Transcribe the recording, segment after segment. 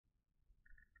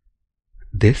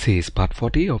This is part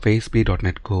 40 of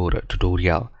asp.NET Core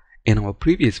tutorial. In our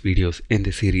previous videos in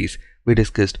the series, we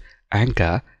discussed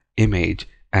anchor, image,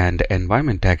 and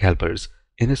environment tag helpers.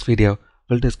 In this video,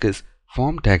 we'll discuss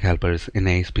form tag helpers in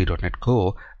asp.NET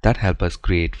Core that help us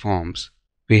create forms.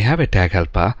 We have a tag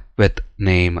helper with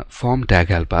name form tag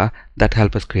helper that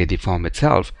help us create the form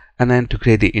itself, and then to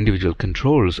create the individual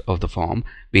controls of the form,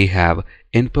 we have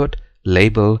input,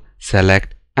 label,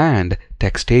 select, and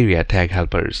Textarea tag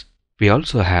helpers. We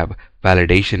also have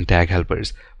validation tag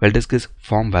helpers. We'll discuss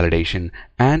form validation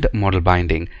and model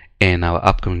binding in our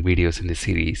upcoming videos in this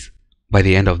series. By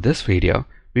the end of this video,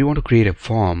 we want to create a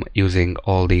form using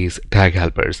all these tag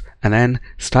helpers and then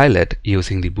style it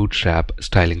using the Bootstrap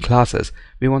styling classes.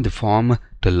 We want the form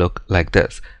to look like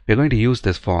this. We're going to use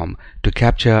this form to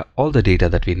capture all the data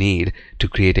that we need to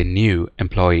create a new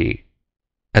employee.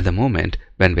 At the moment,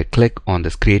 when we click on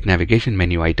this Create Navigation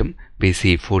menu item, we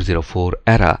see 404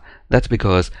 error. That's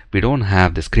because we don't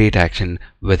have this create action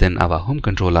within our home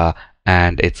controller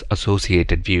and its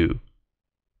associated view.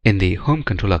 In the home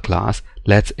controller class,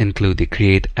 let's include the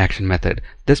create action method.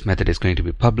 This method is going to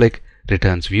be public,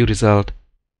 returns view result.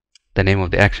 The name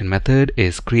of the action method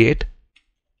is create,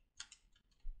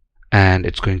 and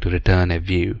it's going to return a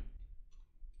view.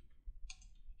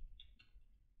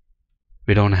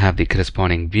 We don't have the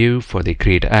corresponding view for the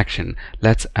create action.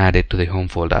 Let's add it to the home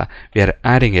folder. We are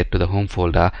adding it to the home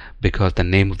folder because the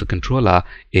name of the controller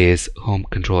is home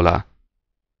controller.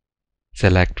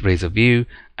 Select razor view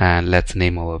and let's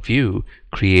name our view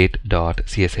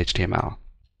create.cshtml.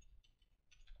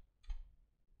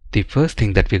 The first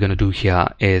thing that we're going to do here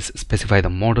is specify the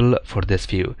model for this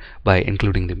view. By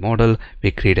including the model,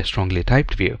 we create a strongly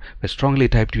typed view. With strongly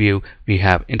typed view, we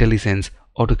have IntelliSense,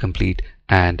 autocomplete,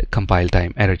 and compile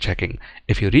time error checking.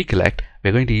 If you recollect,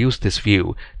 we're going to use this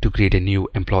view to create a new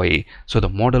employee. So the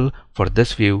model for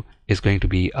this view is going to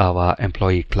be our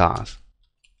employee class.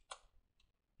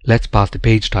 Let's pass the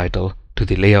page title to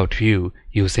the layout view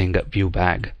using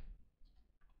viewBag.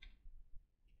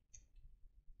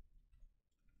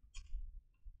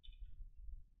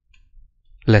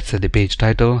 Let's set the page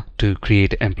title to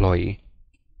create employee.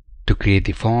 To create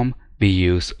the form, we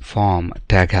use form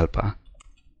tag helper.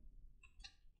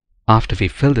 After we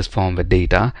fill this form with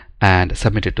data and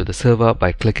submit it to the server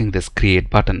by clicking this create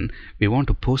button, we want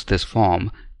to post this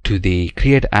form to the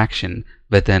create action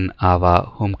within our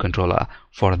home controller.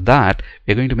 For that,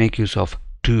 we're going to make use of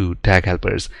two tag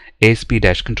helpers,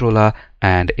 asp-controller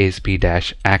and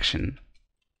asp-action.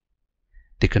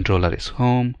 The controller is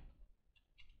home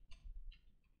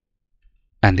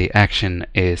and the action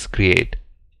is create.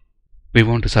 We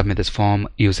want to submit this form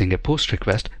using a post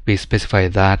request. We specify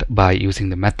that by using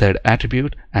the method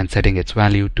attribute and setting its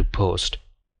value to post.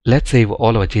 Let's save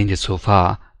all our changes so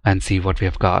far and see what we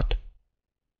have got.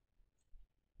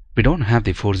 We don't have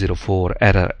the 404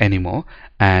 error anymore,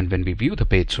 and when we view the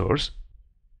page source,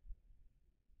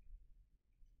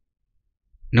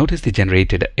 notice the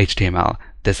generated HTML.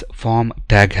 This form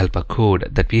tag helper code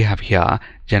that we have here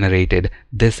generated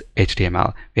this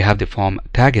HTML. We have the form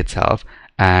tag itself,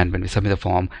 and when we submit the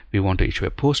form, we want to issue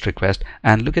a post request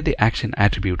and look at the action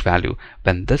attribute value.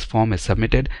 When this form is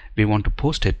submitted, we want to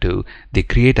post it to the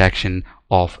create action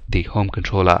of the home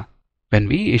controller. When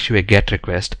we issue a GET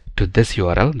request to this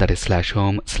URL, that is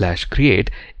 /home/create,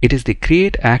 it is the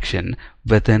create action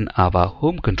within our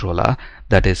home controller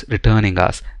that is returning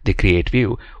us the create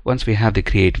view. Once we have the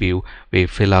create view, we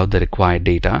fill out the required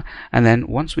data, and then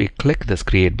once we click this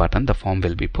create button, the form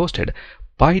will be posted.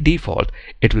 By default,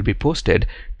 it will be posted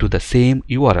to the same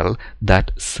URL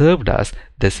that served us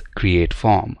this create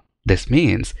form. This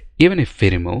means even if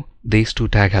we remove these two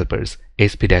tag helpers,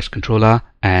 asp-controller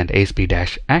and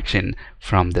asp-action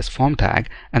from this form tag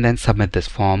and then submit this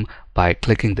form by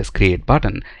clicking this create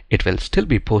button, it will still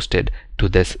be posted to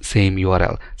this same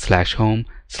URL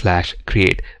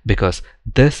 /home/create, because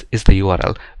this is the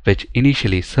URL which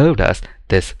initially served us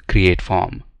this create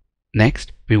form.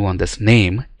 Next, we want this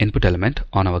name input element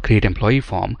on our create employee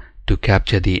form to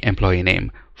capture the employee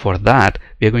name. For that,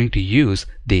 we are going to use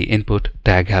the input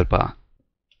tag helper.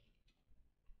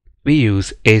 We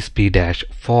use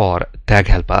asp-for tag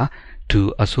helper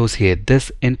to associate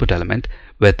this input element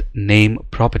with name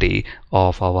property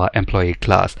of our employee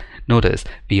class. Notice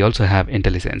we also have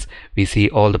IntelliSense. We see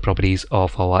all the properties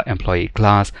of our employee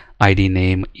class: ID,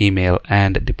 name, email,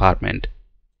 and department.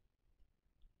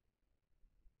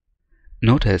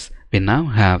 Notice we now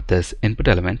have this input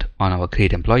element on our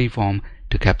create employee form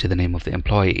to capture the name of the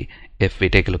employee. If we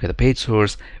take a look at the page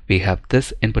source, we have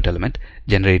this input element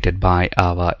generated by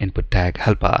our input tag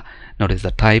helper. Notice the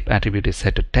type attribute is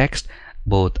set to text.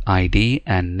 Both ID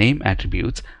and name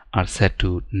attributes are set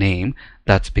to name.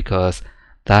 That's because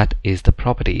that is the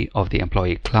property of the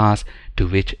employee class to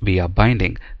which we are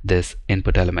binding this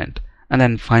input element. And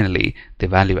then finally, the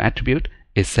value attribute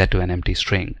is set to an empty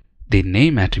string. The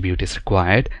name attribute is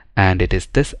required, and it is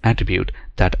this attribute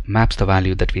that maps the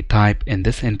value that we type in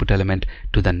this input element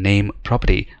to the name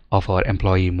property of our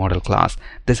employee model class.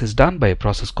 This is done by a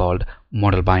process called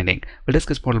model binding. We'll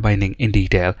discuss model binding in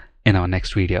detail in our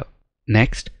next video.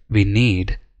 Next, we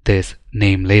need this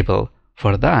name label.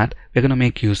 For that, we're going to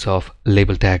make use of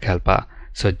label tag helper.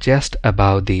 So just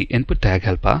above the input tag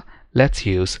helper, let's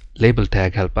use label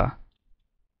tag helper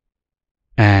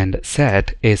and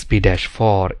set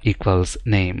asp-for equals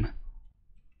name.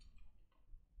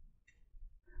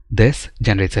 This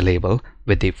generates a label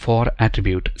with the for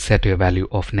attribute set to a value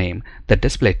of name. The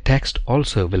display text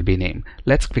also will be name.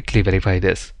 Let's quickly verify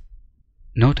this.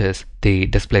 Notice the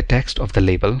display text of the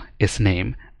label is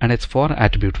name and its for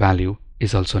attribute value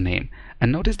is also name.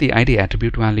 And notice the ID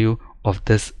attribute value of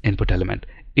this input element.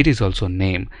 It is also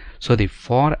name. So the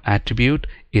for attribute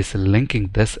is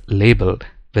linking this label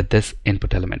with this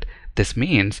input element. This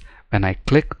means when I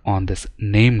click on this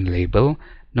name label,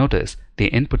 notice the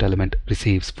input element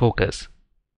receives focus.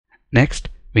 Next,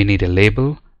 we need a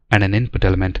label and an input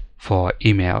element for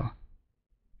email.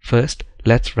 First,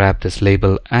 let's wrap this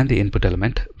label and the input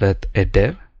element with a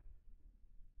div,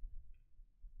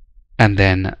 and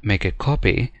then make a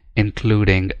copy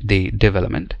including the div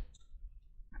element,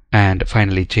 and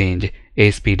finally change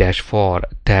asp-for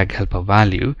tag helper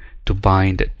value to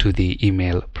bind to the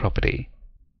email property.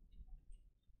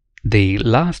 The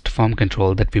last form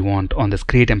control that we want on this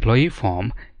create employee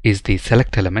form is the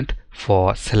select element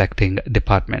for selecting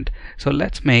department. So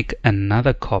let's make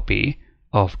another copy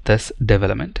of this div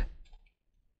element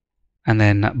and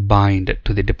then bind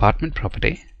to the department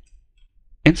property.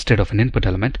 Instead of an input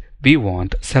element, we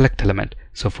want select element.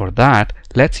 So for that,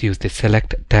 let's use the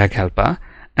select tag helper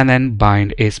and then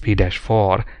bind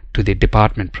asp-for to the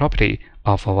department property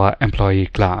of our employee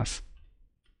class.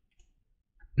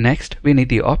 Next, we need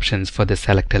the options for the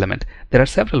select element. There are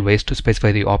several ways to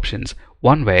specify the options.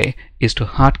 One way is to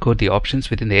hardcode the options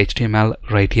within the HTML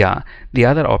right here. The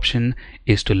other option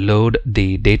is to load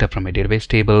the data from a database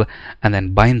table and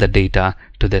then bind the data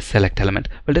to the select element.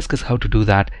 We'll discuss how to do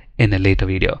that in a later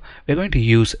video. We're going to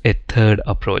use a third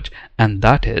approach, and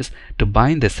that is to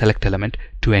bind the select element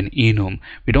to an enum.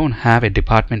 We don't have a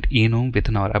department enum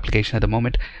within our application at the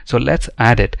moment, so let's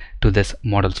add it to this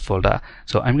models folder.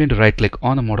 So I'm going to right click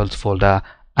on the models folder,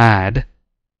 add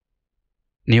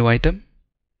new item.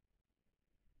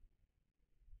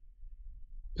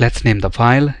 Let's name the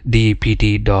file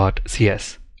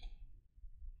dept.cs.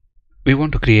 We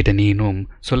want to create an enum,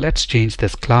 so let's change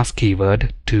this class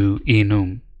keyword to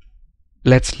enum.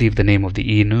 Let's leave the name of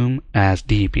the enum as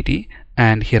dept,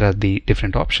 and here are the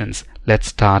different options. Let's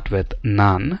start with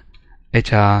none,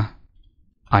 HR,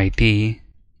 IT,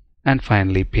 and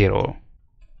finally payroll.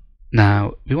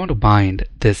 Now we want to bind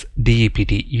this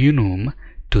dept enum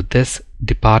to this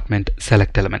department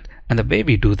select element, and the way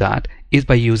we do that is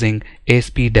by using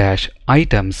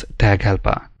asp-items tag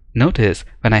helper. Notice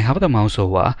when I hover the mouse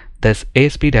over, this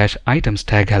asp-items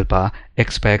tag helper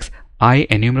expects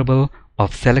IEnumerable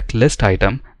of select list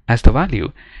item as the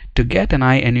value. To get an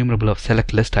IEnumerable of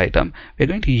select list item, we're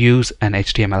going to use an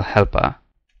HTML helper,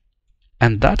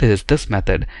 and that is this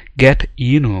method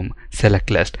getEnum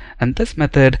select list, and this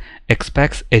method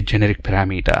expects a generic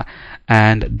parameter,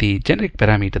 and the generic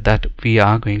parameter that we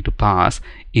are going to pass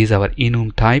is our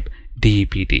enum type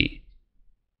dept.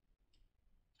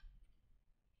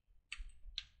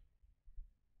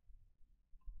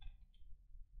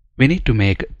 We need to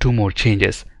make two more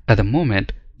changes. At the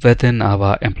moment, within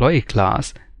our employee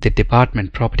class, the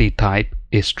department property type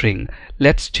is string.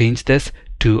 Let's change this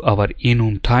to our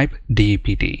enum type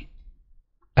dept.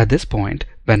 At this point,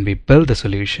 when we build the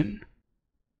solution,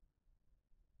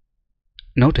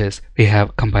 notice we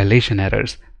have compilation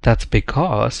errors. That's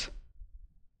because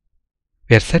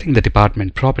we are setting the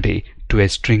department property to a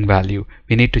string value.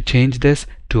 We need to change this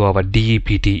to our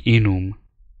dept enum.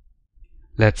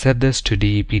 Let's set this to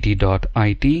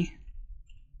dept.it,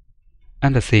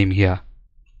 and the same here.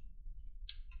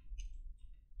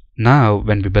 Now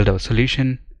when we build our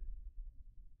solution,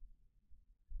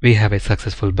 we have a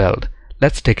successful build.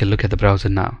 Let's take a look at the browser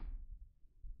now.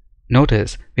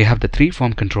 Notice we have the three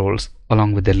form controls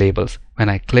along with the labels. When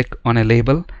I click on a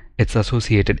label, its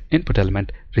associated input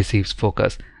element receives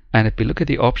focus. And if we look at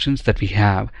the options that we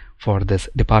have for this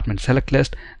department select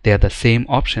list, they are the same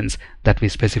options that we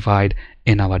specified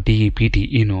in our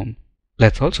dept enum.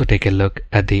 Let's also take a look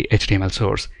at the HTML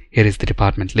source. Here is the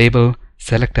department label,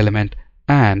 select element,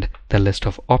 and the list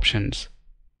of options.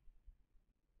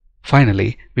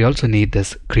 Finally, we also need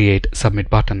this create submit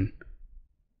button.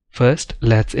 First,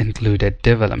 let's include a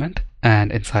div element,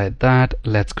 and inside that,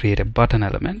 let's create a button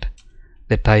element.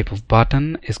 The type of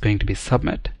button is going to be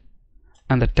submit,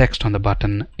 and the text on the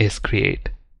button is create.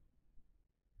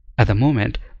 At the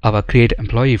moment, our create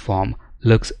employee form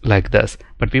looks like this,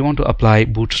 but we want to apply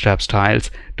bootstrap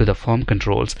styles to the form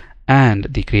controls and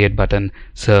the create button,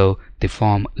 so the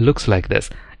form looks like this.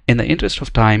 In the interest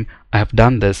of time, I have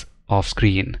done this off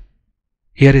screen.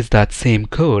 Here is that same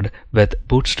code with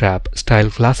bootstrap style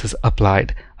classes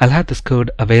applied. I'll have this code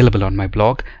available on my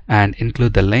blog and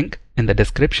include the link in the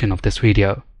description of this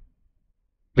video.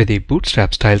 With the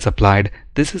bootstrap styles applied,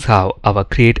 this is how our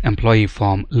create employee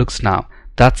form looks now.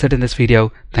 That's it in this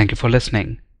video. Thank you for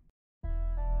listening.